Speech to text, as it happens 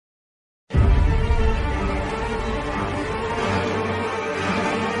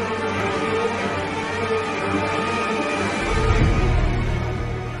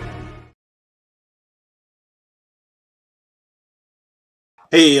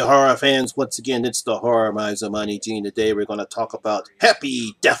Hey, horror fans, once again, it's the Horror Miser Money Gene. Today we're going to talk about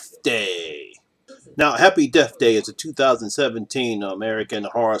Happy Death Day. Now, Happy Death Day is a 2017 American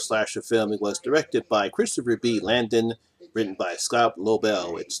horror slasher film. It was directed by Christopher B. Landon, written by Scott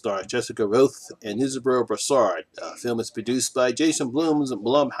Lobel. It stars Jessica Roth and Isabel Brassard. The film is produced by Jason Blum's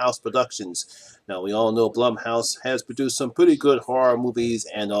Blumhouse Productions. Now, we all know Blumhouse has produced some pretty good horror movies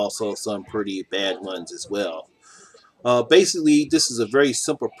and also some pretty bad ones as well. Basically, this is a very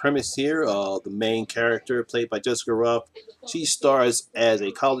simple premise here. The main character, played by Jessica Ruff, she stars as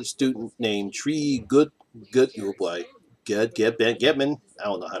a college student named Tree oh boy, Getman. I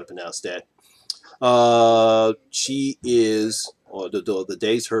don't know how to pronounce that. She is, or the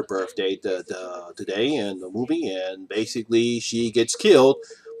day's her birthday, the day in the movie, and basically she gets killed,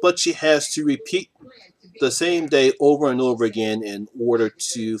 but she has to repeat the same day over and over again in order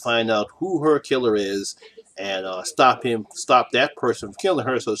to find out who her killer is and stop that person from killing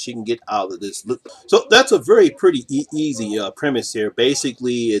her so she can get out of this loop. So that's a very pretty easy premise here.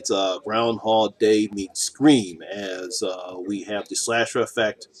 Basically, it's a Groundhog Day meets Scream, as we have the slasher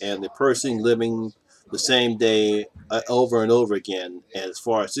effect and the person living the same day over and over again. And as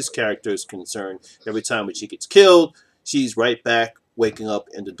far as this character is concerned, every time when she gets killed, she's right back waking up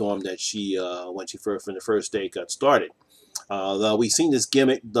in the dorm that she when she first from the first day got started. We've seen this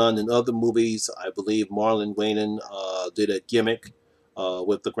gimmick done in other movies. I believe Marlon Wayans did a gimmick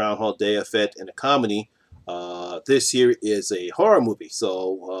with the Groundhog Day effect in a comedy. This here is a horror movie,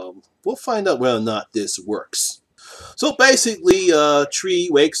 so we'll find out whether or not this works. So basically, Tree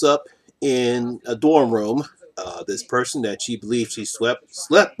wakes up in a dorm room. This person that she believes she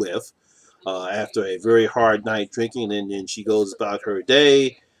slept with after a very hard night drinking, and then she goes about her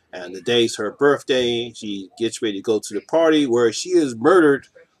day. And the day's her birthday. She gets ready to go to the party where she is murdered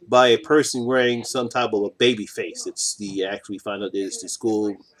by a person wearing some type of a baby face. It's the actually find out it's the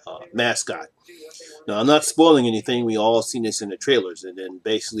school mascot. Now I'm not spoiling anything. We all seen this in the trailers. And then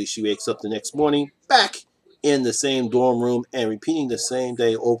basically she wakes up the next morning back in the same dorm room and repeating the same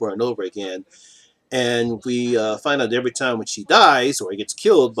day over and over again. And we find out every time when she dies or gets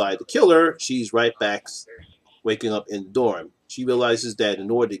killed by the killer, she's right back waking up in the dorm. She realizes that in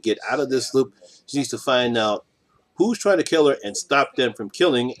order to get out of this loop, she needs to find out who's trying to kill her and stop them from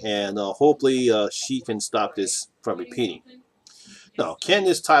killing, and hopefully she can stop this from repeating. Now, can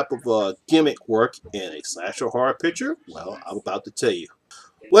this type of gimmick work in a slasher horror picture? Well, I'm about to tell you.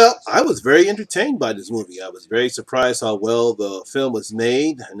 Well, I was very entertained by this movie. I was very surprised how well the film was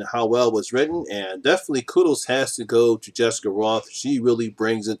made and how well it was written, and definitely kudos has to go to Jessica Roth. She really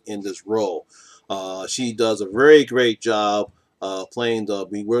brings it in this role. She does a very great job playing the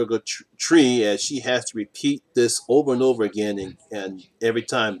bewildered tree, as she has to repeat this over and over again, and every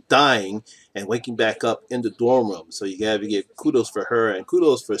time dying and waking back up in the dorm room. So you got to give kudos for her, and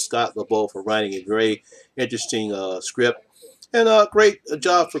kudos for Scott LeBeau for writing a very interesting script. And a great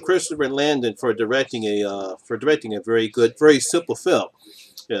job for Christopher Landon for directing a very good, very simple film.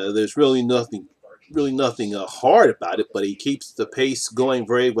 There's really nothing hard about it, but he keeps the pace going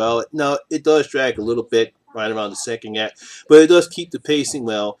very well. Now it does drag a little bit right around the second act, but it does keep the pacing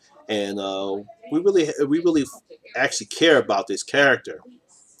well, and we really actually care about this character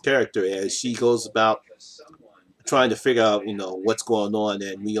as she goes about trying to figure out, what's going on,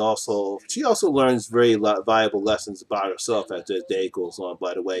 and she also learns very valuable lessons about herself as the day goes on.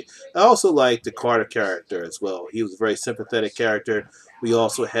 By the way, I also like the Carter character as well. He was a very sympathetic character. We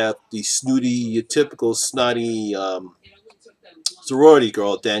also have the snooty, typical snotty sorority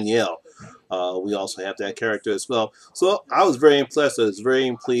girl Danielle. We also have that character as well. So I was very impressed. I was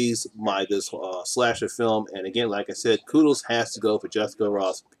very pleased by this slasher film. And again, like I said, kudos has to go for Jessica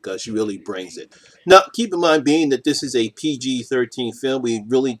Ross because she really brings it. Now, keep in mind, being that this is a PG-13 film, we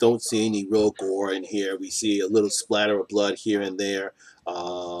really don't see any real gore in here. We see a little splatter of blood here and there.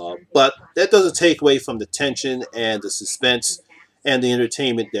 But that doesn't take away from the tension and the suspense and the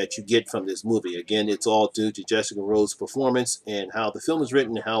entertainment that you get from this movie. Again, it's all due to Jessica Rose's performance and how the film was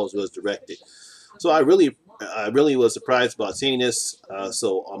written and how it was directed. So I really was surprised about seeing this.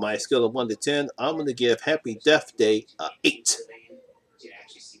 So on my scale of 1 to 10, I'm going to give Happy Death Day a 8.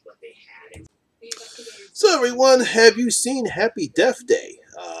 So everyone, have you seen Happy Death Day?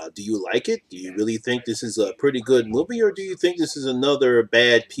 Do you like it? Do you really think this is a pretty good movie, or do you think this is another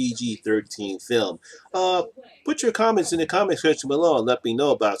bad PG-13 film? Put your comments in the comment section below and let me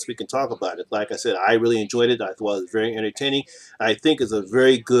know about it so we can talk about it. Like I said, I really enjoyed it. I thought it was very entertaining. I think it's a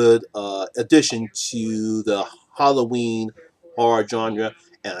very good addition to the Halloween horror genre,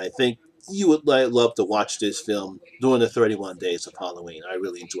 and I think you would love to watch this film during the 31 days of Halloween. I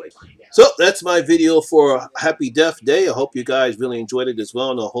really enjoyed it. So that's my video for Happy Death Day. I hope you guys really enjoyed it as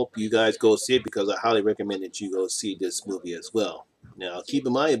well, and I hope you guys go see it because I highly recommend that you go see this movie as well. Now, keep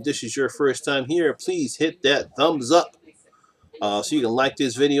in mind, if this is your first time here, please hit that thumbs up so you can like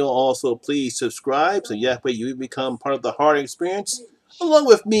this video. Also, please subscribe so that way you become part of the horror experience along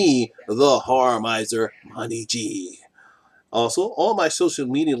with me, the Horror Miser, Money G. Also, all my social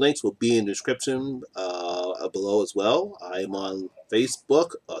media links will be in the description below as well. I am on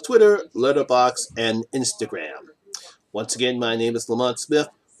Facebook, Twitter, Letterboxd, and Instagram. Once again, my name is Lamont Smith,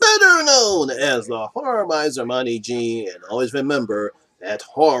 better known as the Horror Miser Money G, and always remember that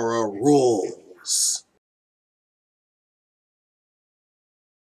horror rules.